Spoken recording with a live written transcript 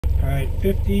Alright,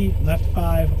 50, left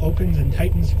 5, opens and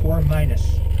tightens 4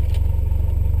 minus.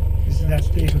 That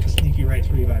stays with the sneaky right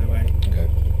 3, by the way. Okay.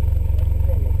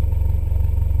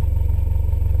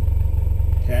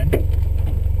 10.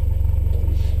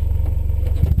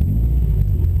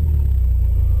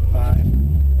 5,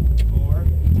 4,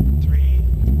 3,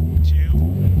 2,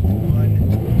 1.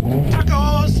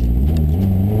 Tacos!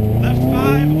 Left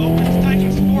 5, opens,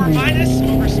 tightens 4 minus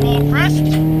over small crest.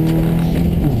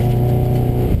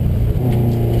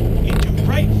 Into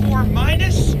right 4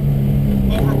 minus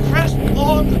over crest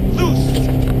long loose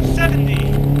 70.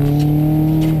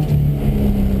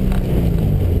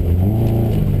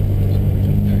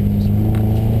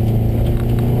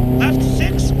 Left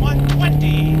 6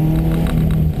 120.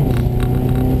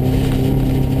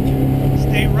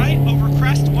 Stay right over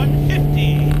crest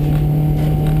 150.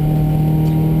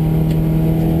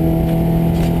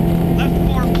 Left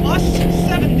 4 plus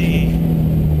 70.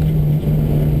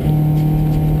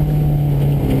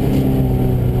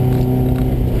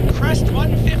 Crest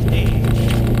 150.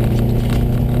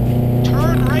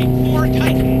 Turn right 4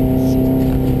 tightens.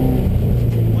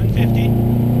 150.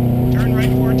 Turn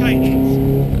right 4 tightens.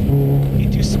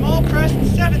 Into small crest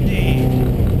 70.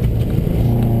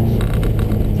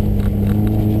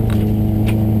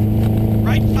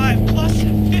 Right 5 plus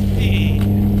 50.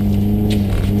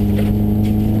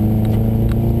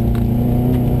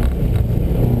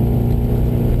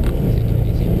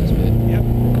 Yep.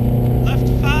 Left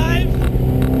 5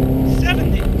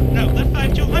 70. No, left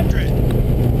 5 200.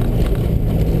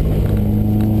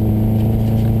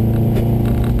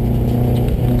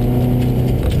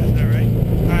 That's not right.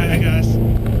 Alright, I got us.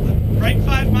 Right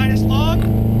 5 minus long.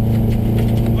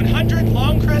 100,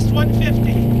 long crest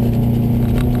 150.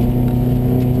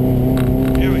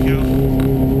 There we go.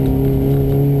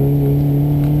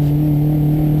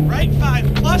 Right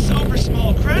 5 plus over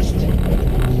small crest.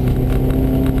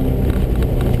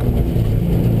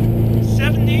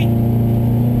 70.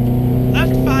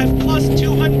 Left 5 plus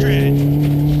 200.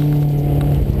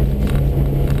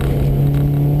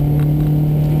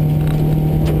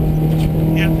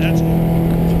 Yep, that's it.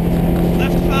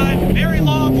 Left 5, very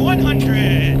long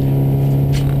 100.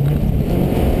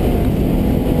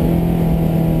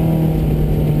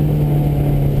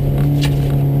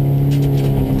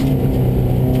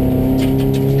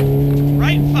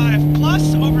 Right 5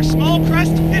 plus over small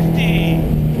crest 50.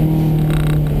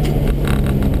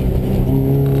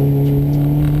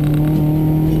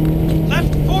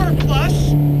 Left 4 plus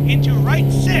into right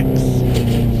 6.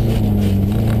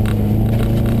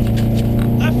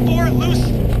 Left 4 loose.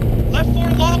 Left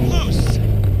 4 long loose.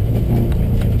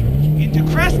 Into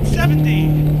crest 70.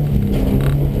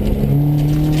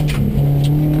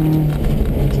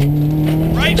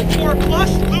 Right 4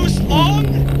 plus loose long.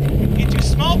 Into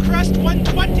small crest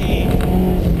 120.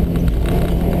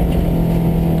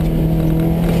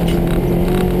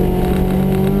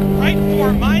 Right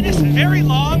 4 minus, very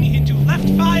long, into left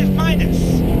 5 minus.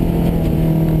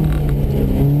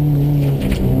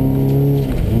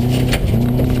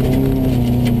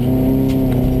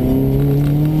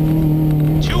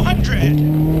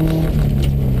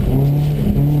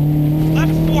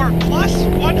 Left 4 plus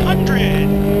 100.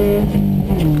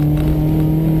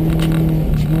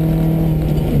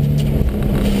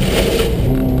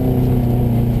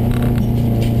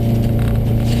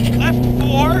 Left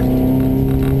 4.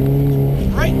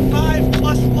 Right 5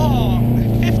 plus long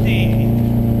 50.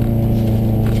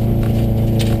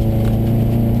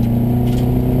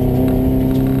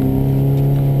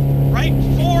 Right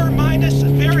 4 minus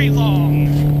very long.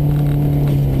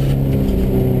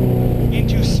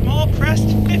 Into small crest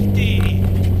 50.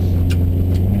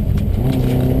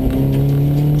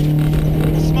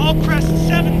 Small crest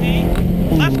 70.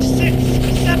 Left 6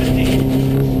 70.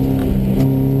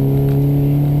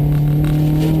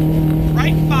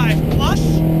 Right 5 plus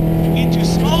into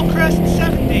small crest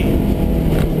 70.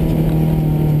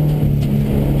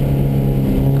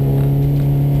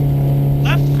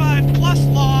 Left 5 plus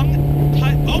long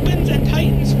opens and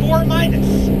tightens 4 minus.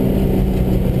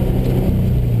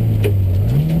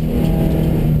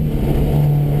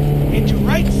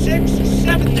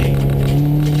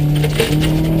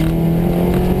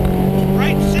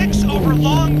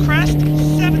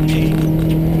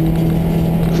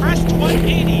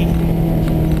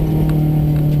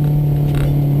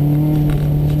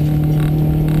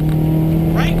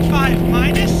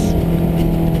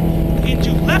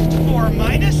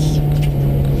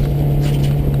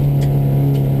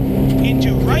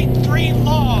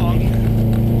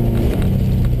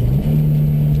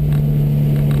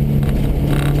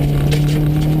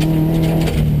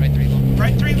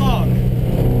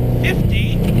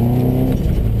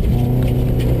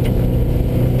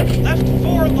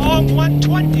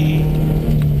 120.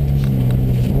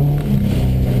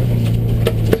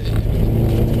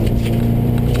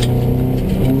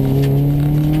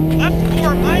 Left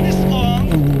 4 minus long,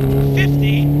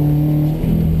 50.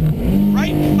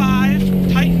 Right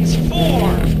 5, tightens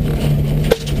 4.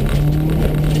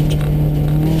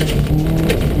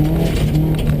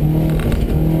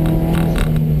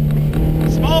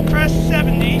 Small crest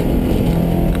 70.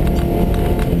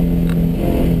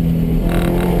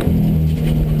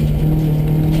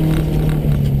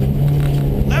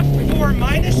 Left 4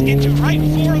 minus into right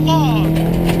 4 long.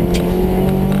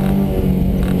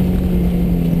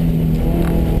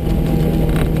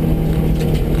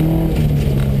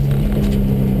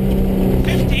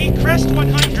 50, crest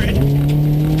 100.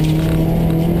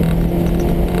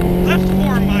 Left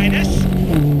 4 minus.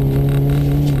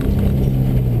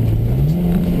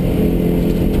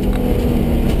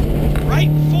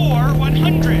 Right 4,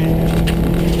 100.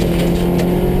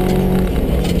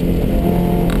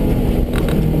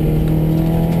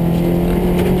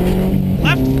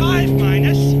 Left 5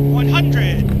 minus,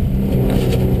 100.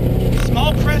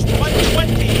 Small crest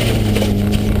 120.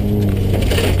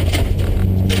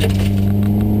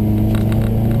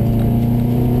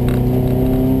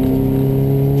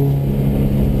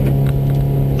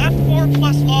 Left 4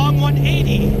 plus long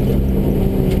 180.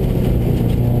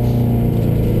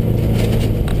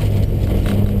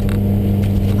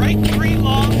 Right 3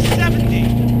 long 70.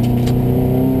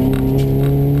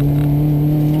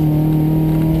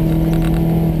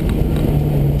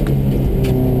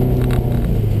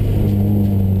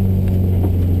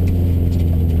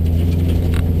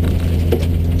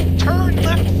 Turn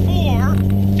left 4,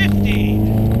 50.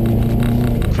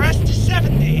 Crest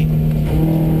 70.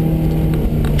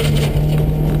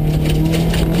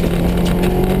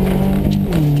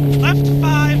 Left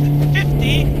 5,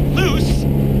 50, loose.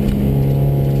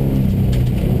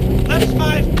 Left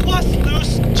 5 plus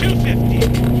loose, 250.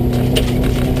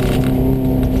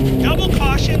 Double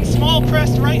caution, small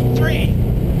crest right 3.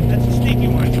 That's the sneaky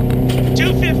one.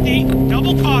 250,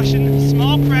 double caution,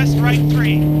 small crest right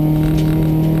 3.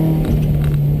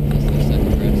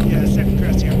 Yeah, second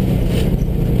crest here.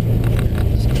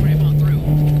 Just go right on through.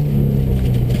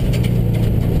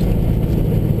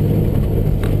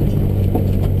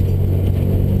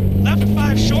 Left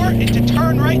 5 short into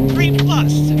turn right 3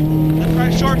 plus. Left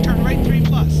 5 short, turn right 3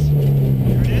 plus.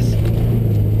 There it is.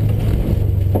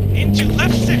 Into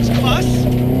left 6 plus.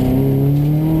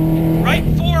 Right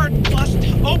 4 plus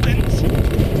opens.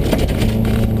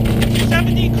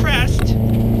 70 crest.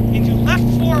 Into left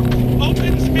 4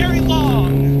 opens very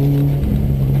long.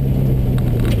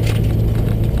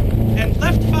 And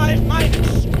left 5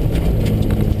 minus.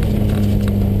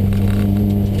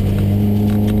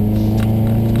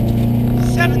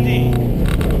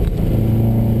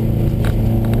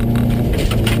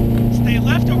 Stay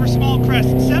left over small crest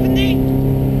 70.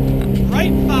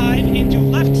 Right 5 into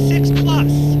left 6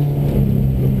 plus.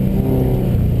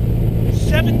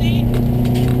 70.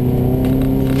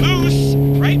 Loose.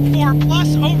 Right 4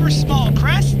 plus over small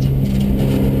crest.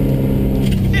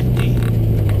 50.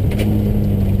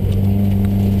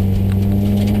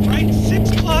 Right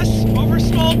 6 plus over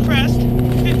small crest.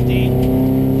 50.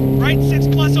 Right 6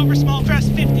 plus over small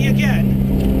crest, 50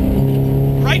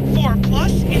 again. Right 4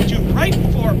 plus into right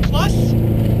 4 plus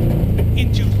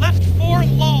into left 4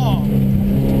 long.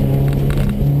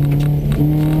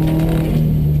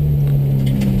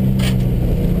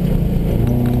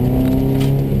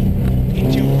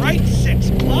 Into right 6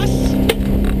 plus.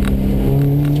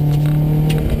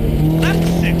 Left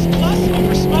 6 plus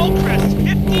over small crest,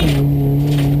 50.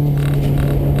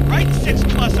 Right 6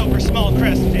 plus over small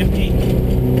crest, 50.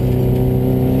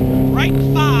 Right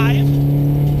 5.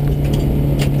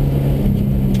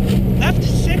 Left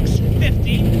 6,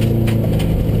 50.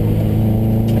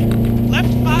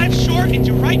 Left 5 short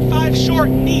into right 5 short,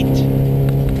 neat.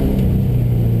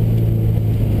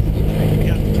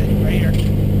 Yeah, right here.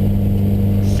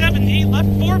 70, left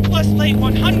 4 plus late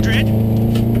 100.